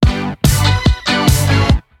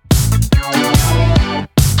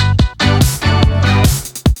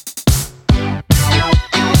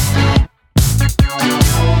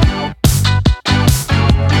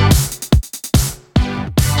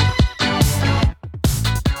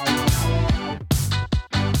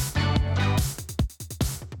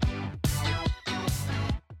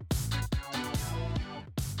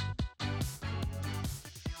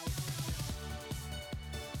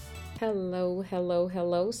Hello,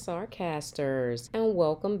 Sarcasters, and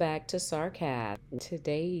welcome back to Sarcast.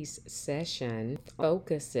 Today's session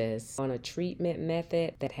focuses on a treatment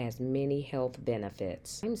method that has many health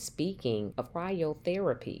benefits. I'm speaking of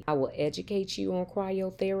cryotherapy. I will educate you on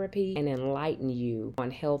cryotherapy and enlighten you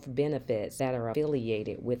on health benefits that are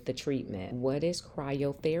affiliated with the treatment. What is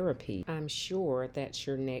cryotherapy? I'm sure that's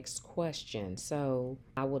your next question. So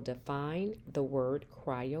I will define the word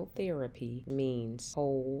cryotherapy means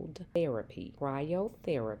cold therapy.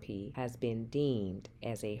 Cryotherapy has been deemed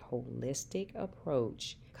as a holistic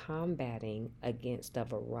approach combating against a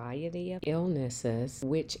variety of illnesses,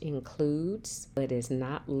 which includes but is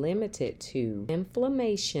not limited to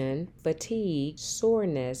inflammation, fatigue,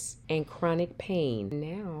 soreness, and chronic pain.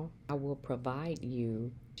 Now, I will provide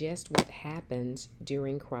you just what happens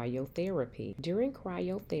during cryotherapy. During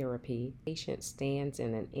cryotherapy, the patient stands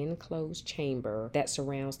in an enclosed chamber that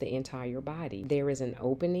surrounds the entire body. There is an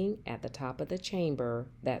opening at the top of the chamber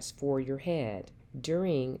that's for your head.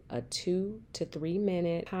 During a 2 to 3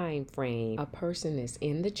 minute time frame, a person is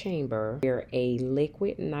in the chamber where a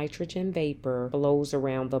liquid nitrogen vapor flows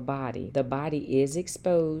around the body. The body is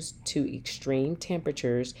exposed to extreme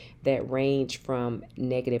temperatures that range from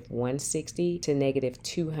 -160 to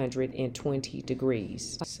 -220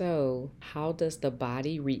 degrees. So, how does the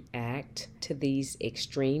body react to these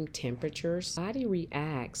extreme temperatures? The body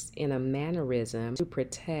reacts in a mannerism to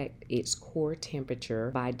protect its core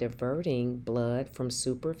temperature by diverting blood from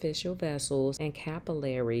superficial vessels and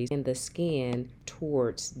capillaries in the skin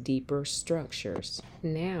towards deeper structures.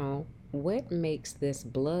 Now, what makes this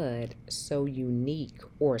blood so unique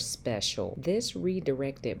or special? This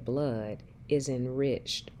redirected blood is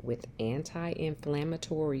enriched with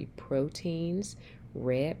anti-inflammatory proteins,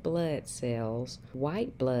 red blood cells,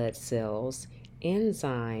 white blood cells,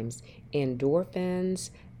 enzymes, endorphins,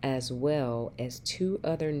 as well as two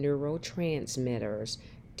other neurotransmitters,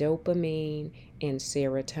 dopamine and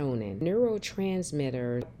serotonin.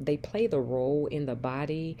 Neurotransmitters, they play the role in the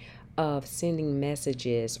body of sending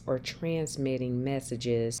messages or transmitting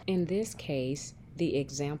messages. In this case, the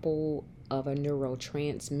example of a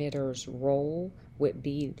neurotransmitter's role would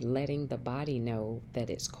be letting the body know that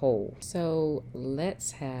it's cold. So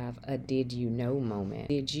let's have a did you know moment.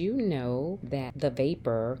 Did you know that the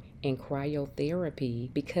vapor in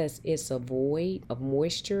cryotherapy, because it's a void of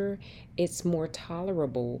moisture, it's more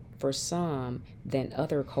tolerable for some than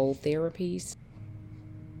other cold therapies?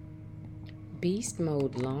 Beast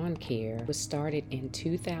Mode Lawn Care was started in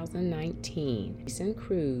 2019. Jason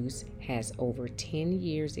Cruz has over 10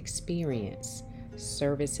 years experience.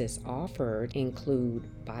 Services offered include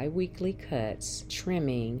bi-weekly cuts,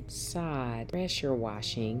 trimming, sod, pressure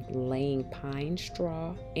washing, laying pine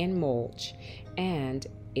straw and mulch, and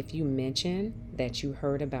if you mention that you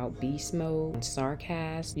heard about Beast Mode on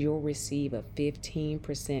Sarcast, you'll receive a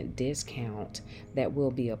 15% discount that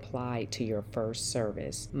will be applied to your first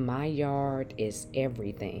service. My yard is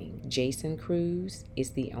everything. Jason Cruz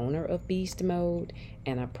is the owner of Beast Mode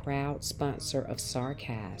and a proud sponsor of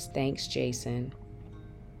Sarcast. Thanks, Jason.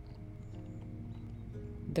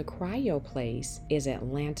 The Cryo Place is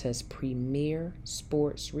Atlanta's premier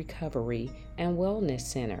sports recovery and wellness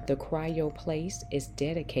center. The Cryo Place is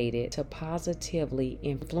dedicated to positively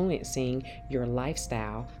influencing your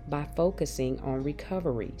lifestyle by focusing on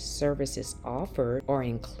recovery. Services offered are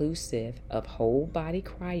inclusive of whole body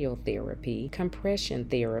cryotherapy, compression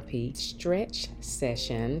therapy, stretch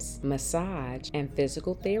sessions, massage, and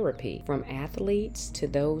physical therapy. From athletes to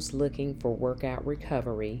those looking for workout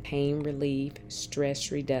recovery, pain relief,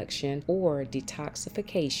 stress reduction, or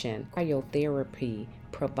detoxification, cryotherapy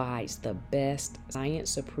provides the best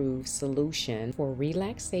science-approved solution for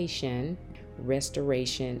relaxation,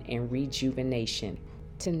 restoration, and rejuvenation.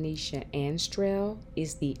 Tanisha Anstrel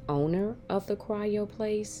is the owner of the Cryo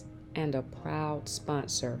Place and a proud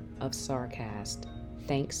sponsor of Sarcast.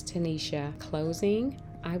 Thanks, Tanisha. Closing,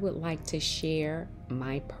 I would like to share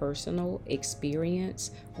my personal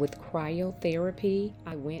experience with cryotherapy.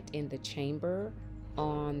 I went in the chamber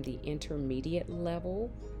on the intermediate level,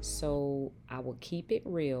 so I will keep it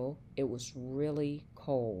real. It was really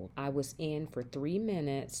cold. I was in for 3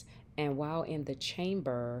 minutes, and while in the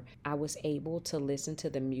chamber, I was able to listen to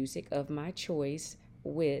the music of my choice,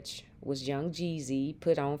 which was Young Jeezy,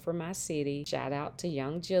 put on for my city. Shout out to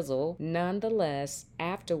Young Jizzle. Nonetheless,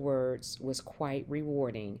 afterwards was quite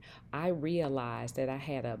rewarding. I realized that I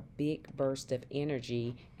had a big burst of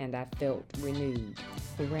energy and I felt renewed.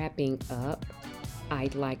 Wrapping up,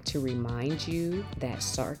 I'd like to remind you that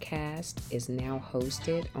Sarcast is now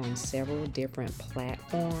hosted on several different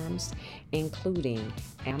platforms, including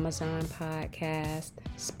Amazon Podcast,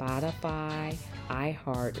 Spotify,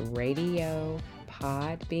 iHeartRadio,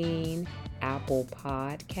 Podbean, Apple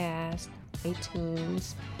Podcast,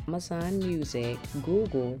 iTunes, Amazon Music,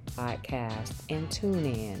 Google Podcast, and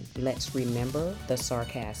TuneIn. Let's remember the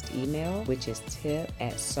Sarcast email, which is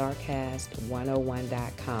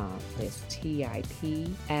tip@sarcast101.com. It's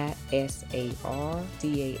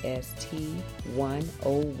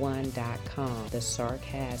tip@sarcast101.com. The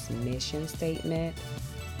Sarcast mission statement.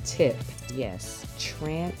 Tip, yes,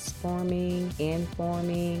 transforming,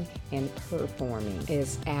 informing, and performing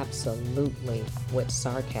is absolutely what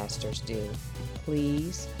Sarcasters do.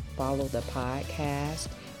 Please follow the podcast,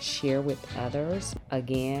 share with others.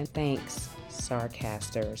 Again, thanks,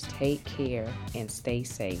 Sarcasters. Take care and stay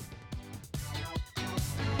safe.